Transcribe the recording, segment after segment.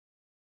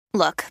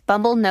Look,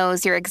 Bumble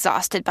knows you're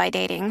exhausted by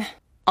dating.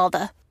 All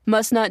the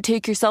must not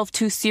take yourself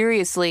too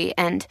seriously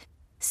and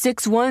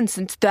 6'1"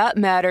 since that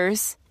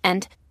matters.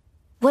 And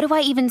what do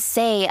I even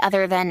say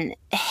other than,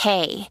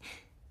 hey?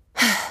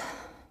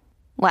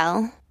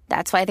 Well,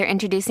 that's why they're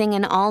introducing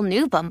an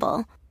all-new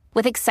Bumble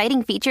with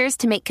exciting features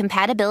to make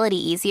compatibility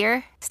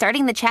easier,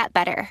 starting the chat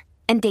better,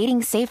 and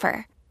dating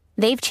safer.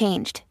 They've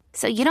changed,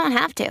 so you don't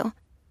have to.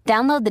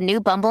 Download the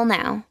new Bumble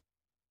now.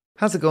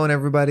 How's it going,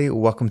 everybody?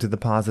 Welcome to the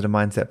Positive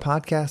Mindset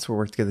Podcast, where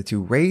we work together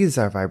to raise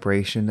our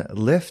vibration,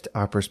 lift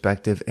our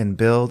perspective, and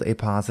build a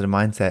positive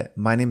mindset.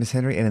 My name is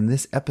Henry, and in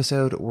this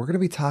episode, we're going to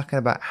be talking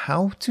about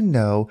how to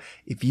know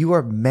if you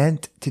are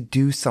meant to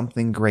do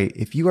something great,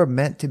 if you are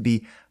meant to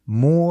be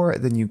more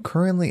than you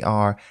currently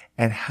are,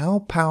 and how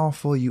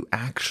powerful you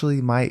actually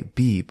might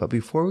be. But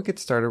before we get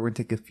started, we're going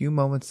to take a few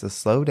moments to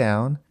slow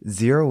down,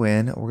 zero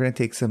in. We're going to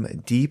take some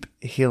deep,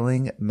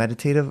 healing,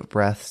 meditative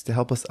breaths to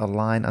help us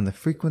align on the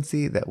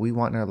frequency that we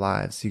want in our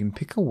lives. So you can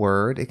pick a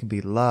word. It can be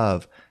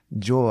love,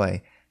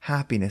 joy,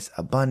 happiness,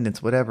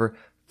 abundance, whatever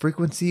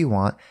frequency you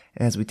want.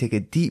 And as we take a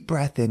deep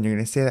breath in, you're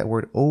going to say that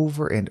word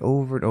over and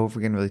over and over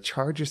again, really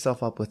charge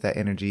yourself up with that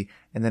energy.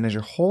 And then as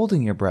you're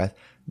holding your breath,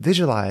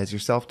 visualize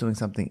yourself doing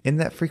something in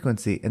that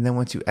frequency. And then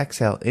once you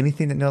exhale,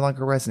 anything that no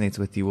longer resonates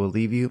with you will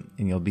leave you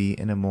and you'll be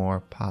in a more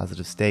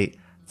positive state.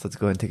 So let's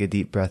go ahead and take a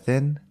deep breath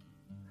in.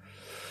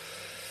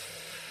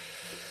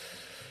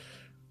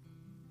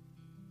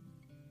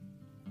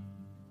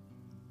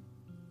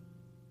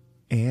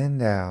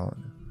 And out.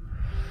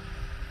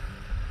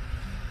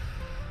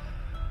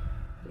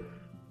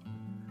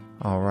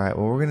 All right,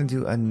 well, we're going to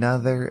do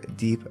another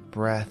deep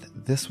breath.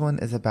 This one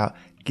is about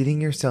getting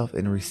yourself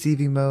in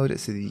receiving mode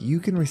so that you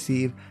can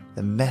receive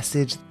the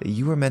message that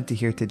you were meant to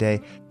hear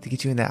today to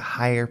get you in that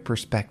higher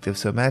perspective.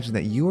 So imagine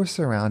that you are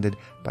surrounded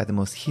by the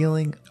most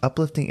healing,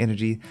 uplifting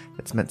energy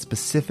that's meant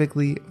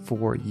specifically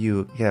for you.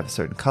 You can have a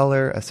certain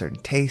color, a certain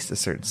taste, a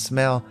certain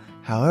smell,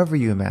 however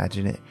you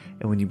imagine it.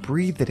 And when you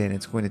breathe it in,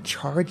 it's going to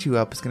charge you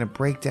up. It's going to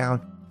break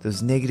down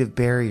those negative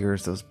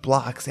barriers, those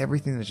blocks,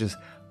 everything that's just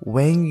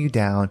weighing you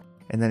down.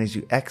 And then as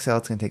you exhale,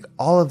 it's going to take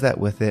all of that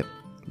with it,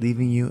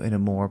 leaving you in a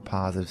more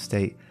positive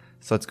state.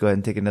 So let's go ahead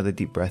and take another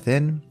deep breath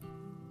in.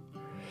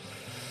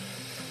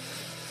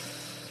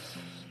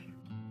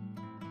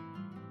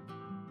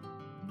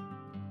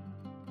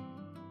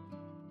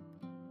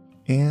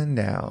 And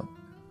out.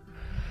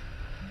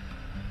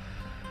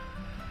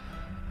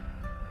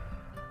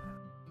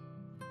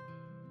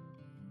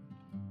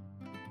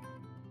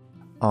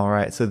 All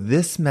right, so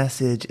this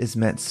message is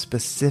meant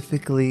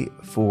specifically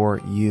for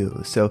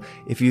you. So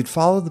if you'd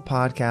followed the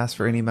podcast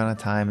for any amount of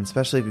time, and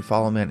especially if you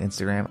follow me on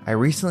Instagram, I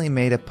recently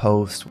made a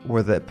post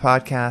where the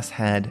podcast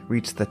had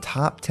reached the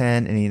top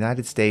 10 in the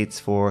United States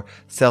for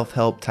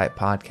self-help type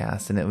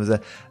podcasts. And it was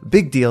a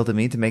big deal to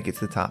me to make it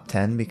to the top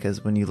 10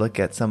 because when you look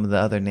at some of the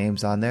other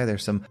names on there,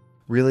 there's some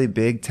really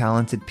big,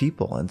 talented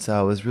people. And so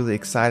I was really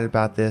excited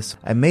about this.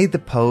 I made the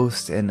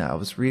post and I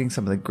was reading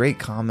some of the great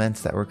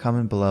comments that were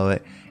coming below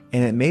it.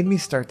 And it made me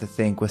start to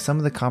think with some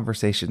of the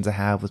conversations I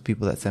have with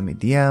people that send me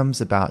DMs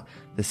about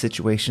the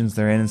situations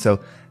they're in. And so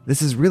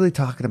this is really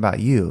talking about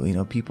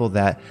you, people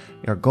that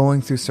are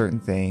going through certain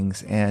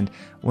things. And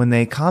when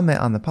they comment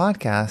on the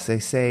podcast, they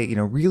say,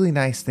 really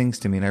nice things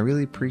to me. And I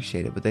really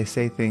appreciate it. But they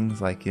say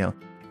things like, you're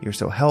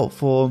so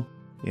helpful.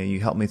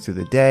 You helped me through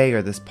the day,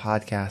 or this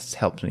podcast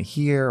helped me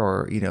here,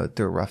 or,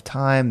 through a rough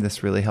time,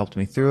 this really helped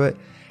me through it.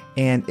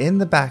 And in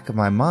the back of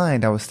my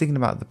mind, I was thinking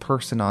about the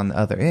person on the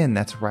other end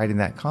that's writing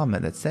that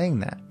comment, that's saying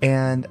that.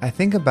 And I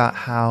think about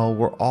how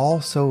we're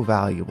all so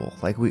valuable.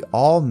 Like we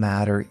all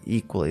matter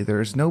equally.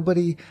 There's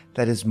nobody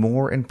that is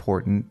more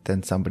important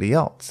than somebody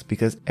else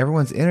because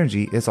everyone's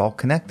energy is all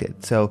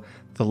connected. So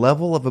the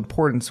level of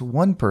importance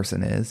one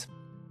person is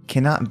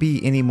cannot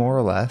be any more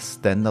or less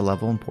than the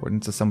level of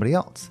importance of somebody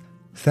else.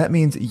 So that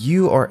means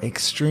you are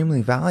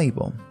extremely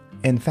valuable.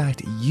 In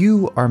fact,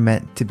 you are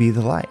meant to be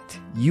the light.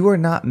 You are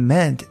not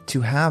meant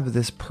to have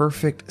this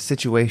perfect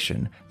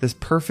situation, this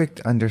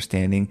perfect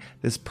understanding,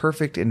 this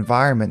perfect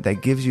environment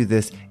that gives you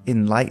this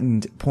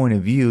enlightened point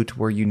of view to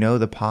where you know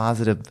the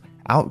positive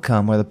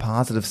outcome or the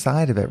positive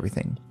side of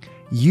everything.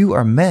 You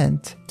are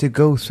meant to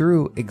go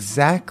through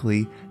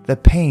exactly the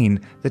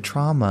pain, the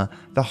trauma,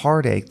 the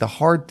heartache, the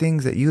hard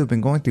things that you have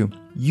been going through.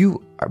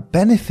 You are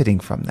benefiting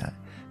from that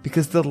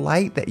because the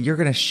light that you're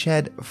going to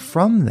shed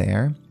from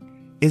there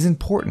is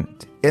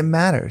important. It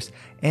matters.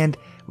 And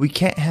we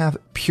can't have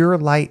pure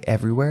light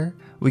everywhere.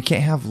 We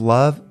can't have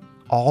love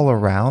all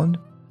around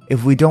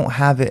if we don't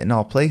have it in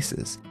all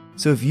places.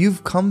 So if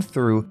you've come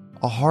through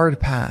a hard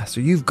past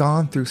or you've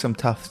gone through some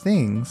tough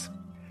things,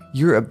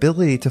 your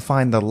ability to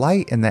find the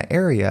light in that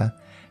area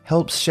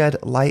helps shed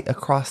light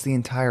across the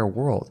entire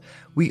world.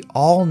 We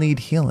all need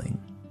healing.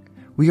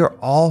 We are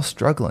all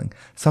struggling.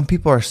 Some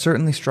people are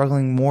certainly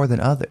struggling more than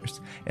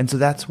others. And so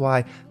that's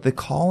why the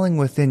calling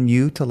within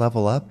you to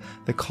level up,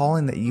 the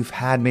calling that you've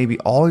had maybe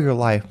all your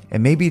life,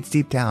 and maybe it's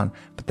deep down,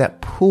 but that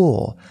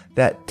pull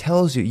that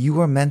tells you you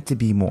are meant to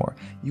be more,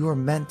 you are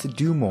meant to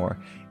do more,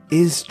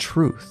 is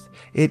truth.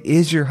 It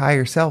is your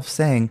higher self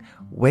saying,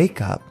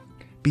 wake up,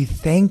 be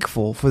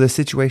thankful for the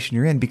situation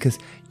you're in, because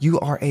you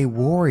are a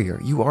warrior.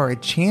 You are a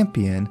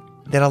champion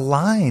that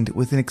aligned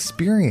with an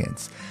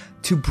experience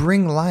to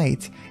bring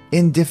light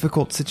in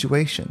difficult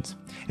situations.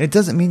 And it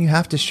doesn't mean you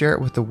have to share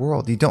it with the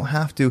world. You don't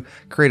have to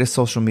create a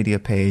social media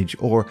page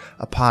or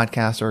a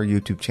podcast or a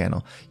YouTube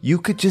channel. You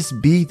could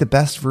just be the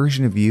best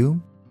version of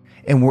you.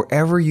 And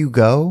wherever you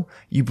go,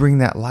 you bring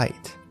that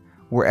light.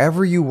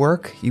 Wherever you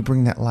work, you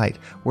bring that light.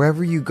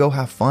 Wherever you go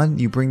have fun,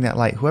 you bring that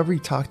light. Whoever you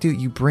talk to,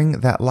 you bring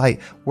that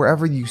light.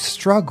 Wherever you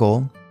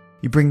struggle,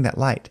 you bring that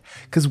light.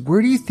 Because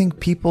where do you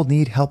think people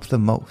need help the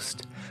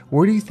most?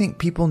 Where do you think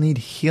people need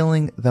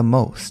healing the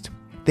most?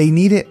 They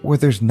need it where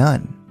there's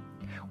none,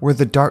 where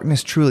the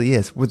darkness truly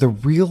is, where the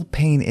real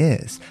pain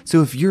is.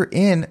 So if you're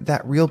in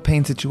that real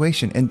pain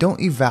situation, and don't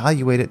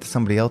evaluate it to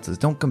somebody else's,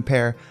 don't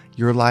compare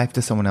your life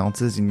to someone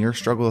else's and your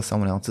struggle to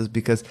someone else's,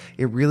 because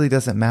it really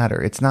doesn't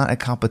matter. It's not a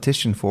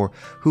competition for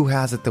who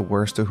has it the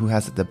worst or who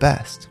has it the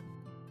best.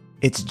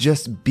 It's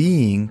just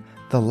being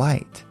the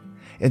light.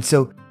 And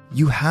so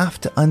you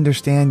have to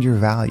understand your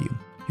value.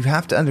 You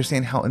have to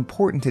understand how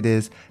important it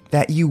is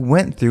that you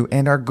went through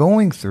and are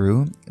going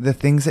through the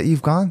things that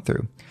you've gone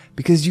through,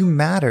 because you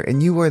matter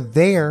and you are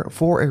there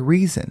for a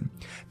reason.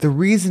 The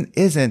reason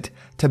isn't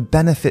to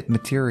benefit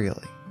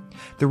materially.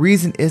 The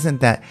reason isn't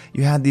that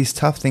you had these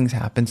tough things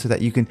happen so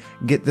that you can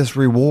get this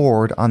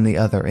reward on the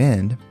other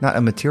end, not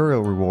a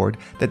material reward.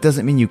 That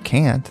doesn't mean you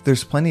can't.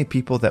 There's plenty of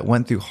people that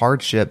went through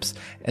hardships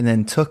and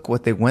then took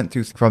what they went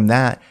through from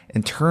that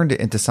and turned it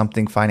into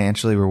something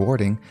financially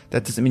rewarding.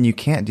 That doesn't mean you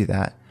can't do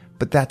that,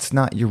 but that's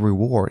not your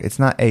reward. It's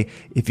not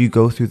if you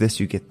go through this,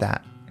 you get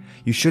that.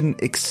 You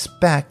shouldn't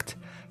expect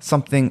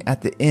something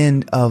at the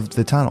end of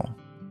the tunnel.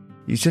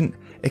 You shouldn't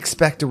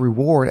expect a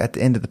reward at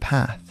the end of the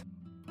path,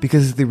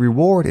 because the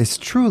reward is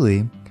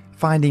truly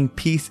finding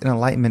peace and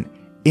enlightenment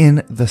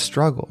in the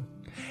struggle.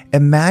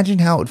 Imagine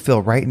how it would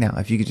feel right now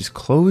if you could just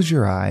close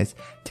your eyes,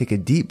 take a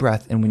deep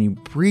breath, and when you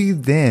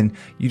breathed in,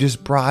 you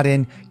just brought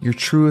in your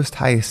truest,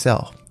 highest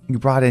self. You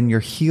brought in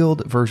your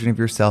healed version of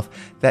yourself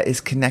that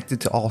is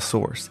connected to all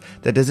source,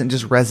 that isn't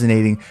just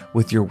resonating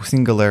with your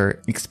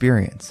singular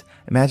experience.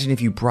 Imagine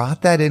if you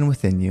brought that in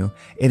within you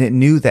and it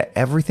knew that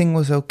everything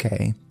was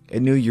okay.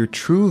 It knew your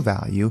true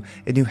value.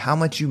 It knew how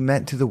much you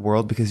meant to the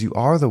world because you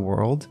are the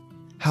world,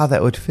 how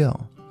that would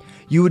feel.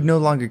 You would no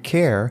longer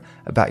care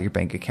about your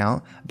bank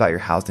account, about your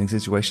housing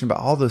situation,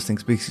 about all those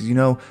things, because you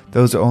know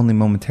those are only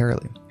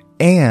momentarily.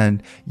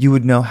 And you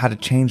would know how to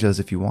change those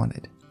if you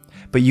wanted.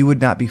 But you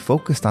would not be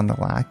focused on the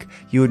lack.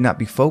 You would not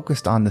be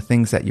focused on the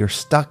things that you're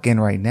stuck in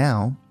right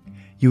now.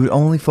 You would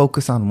only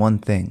focus on one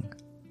thing: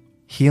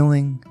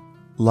 healing,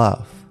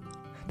 love.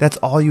 That's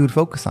all you would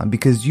focus on,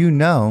 because you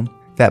know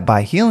that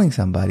by healing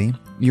somebody,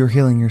 you're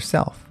healing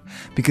yourself,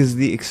 because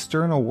the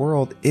external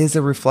world is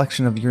a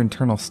reflection of your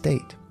internal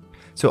state.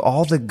 So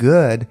all the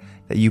good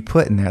that you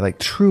put in there, like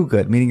true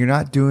good, meaning you're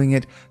not doing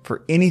it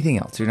for anything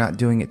else. You're not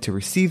doing it to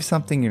receive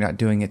something. You're not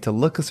doing it to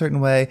look a certain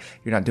way.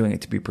 You're not doing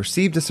it to be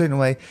perceived a certain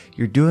way.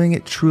 You're doing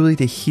it truly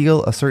to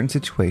heal a certain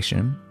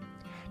situation.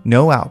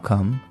 No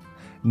outcome,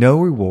 no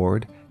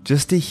reward,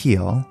 just to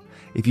heal.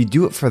 If you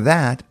do it for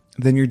that,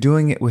 then you're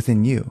doing it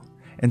within you.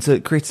 And so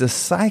it creates a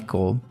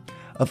cycle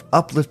of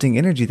uplifting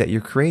energy that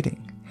you're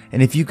creating.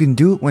 And if you can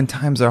do it when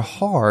times are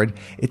hard,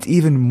 it's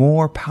even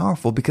more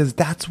powerful, because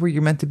that's where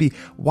you're meant to be.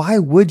 Why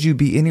would you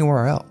be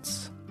anywhere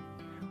else?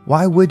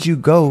 Why would you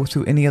go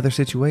through any other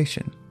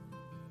situation?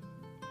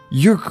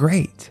 You're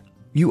great.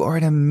 You are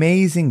an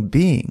amazing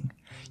being.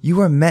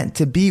 You are meant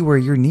to be where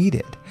you're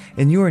needed,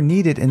 and you are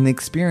needed in the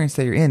experience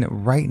that you're in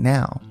right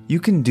now. You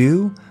can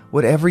do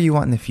whatever you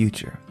want in the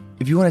future.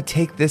 If you want to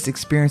take this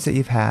experience that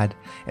you've had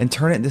and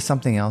turn it into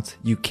something else,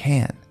 you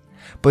can.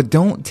 But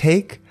don't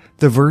take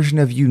the version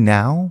of you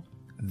now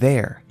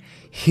there.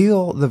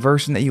 Heal the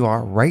version that you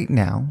are right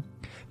now.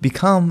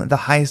 Become the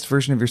highest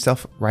version of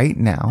yourself right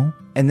now.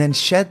 And then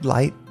shed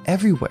light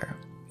everywhere.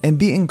 And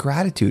be in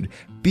gratitude.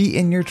 Be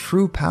in your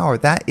true power.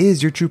 That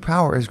is your true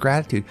power, is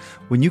gratitude.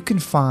 When you can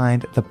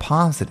find the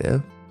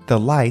positive, the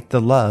light,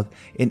 the love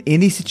in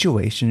any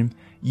situation,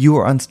 you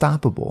are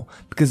unstoppable,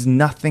 because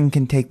nothing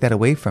can take that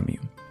away from you.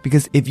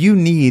 Because if you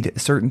need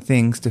certain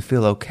things to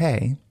feel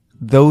okay,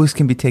 those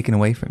can be taken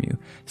away from you.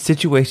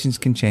 Situations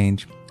can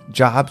change.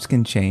 Jobs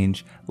can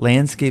change.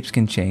 Landscapes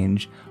can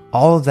change.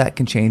 All of that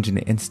can change in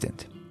an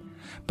instant.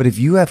 But if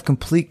you have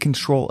complete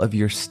control of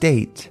your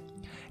state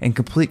and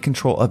complete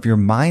control of your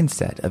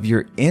mindset, of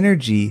your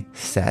energy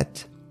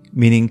set,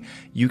 meaning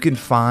you can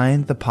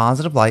find the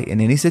positive light in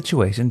any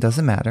situation,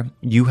 doesn't matter,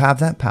 you have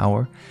that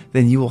power,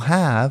 then you will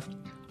have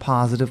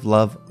positive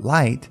love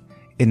light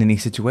in any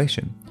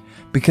situation,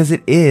 because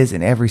it is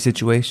in every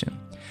situation.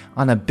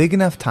 On a big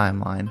enough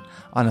timeline,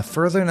 on a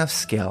further enough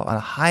scale, on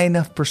a high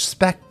enough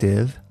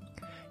perspective,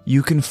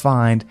 you can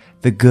find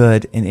the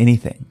good in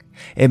anything.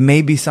 It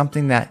may be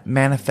something that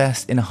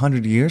manifests in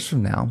 100 years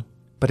from now,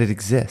 but it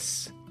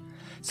exists.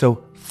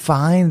 So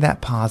find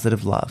that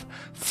positive love.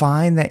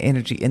 Find that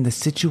energy in the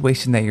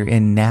situation that you're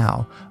in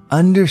now.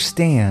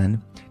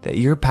 Understand that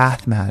your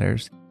path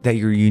matters. that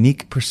your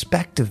unique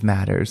perspective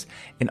matters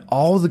and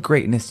all the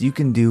greatness you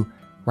can do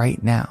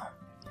right now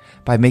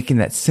by making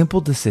that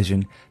simple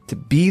decision to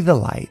be the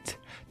light,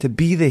 to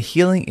be the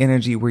healing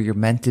energy where you're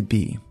meant to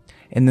be.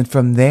 And then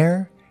from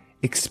there,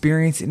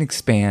 experience and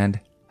expand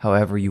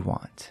however you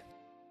want.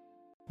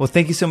 Well,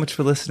 thank you so much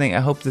for listening. I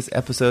hope this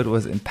episode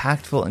was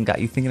impactful and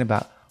got you thinking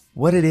about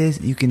what it is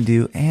you can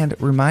do and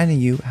reminding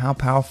you how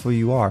powerful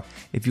you are.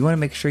 If you want to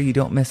make sure you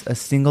don't miss a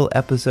single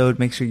episode,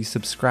 make sure you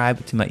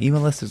subscribe to my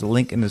email list. There's a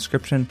link in the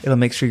description. It'll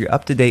make sure you're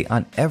up to date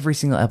on every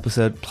single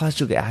episode. Plus,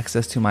 you'll get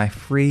access to my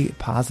free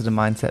positive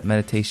mindset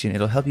meditation.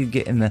 It'll help you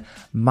get in the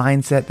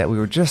mindset that we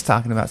were just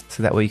talking about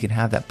so that way you can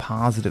have that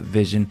positive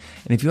vision.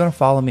 And if you want to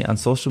follow me on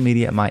social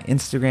media, my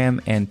Instagram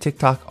and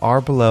TikTok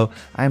are below.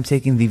 I am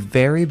taking the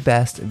very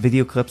best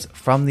video clips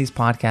from these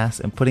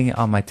podcasts and putting it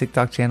on my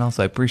TikTok channel.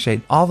 So I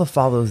appreciate all the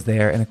follows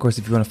there. And of course,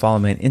 if you want to follow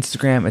me on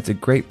Instagram, it's a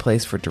great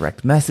place for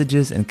direct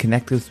messages and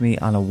connect with me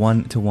on a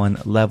one-to-one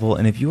level.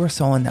 And if you are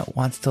someone that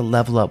wants to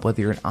level up, whether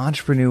you're an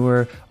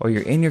entrepreneur or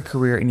you're in your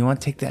career and you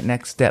want to take that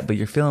next step, but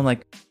you're feeling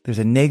like there's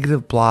a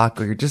negative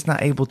block or you're just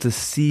not able to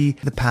see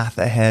the path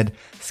ahead,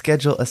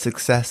 schedule a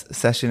success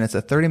session. It's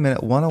a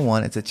 30-minute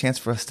one-on-one. It's a chance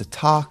for us to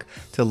talk,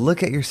 to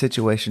look at your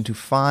situation, to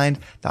find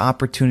the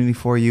opportunity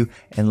for you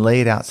and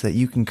lay it out so that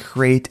you can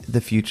create the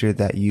future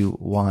that you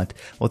want.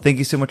 Well, thank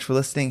you so much for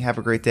listening. Have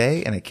a great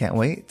day, and I can't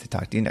wait to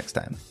talk to you next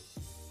time.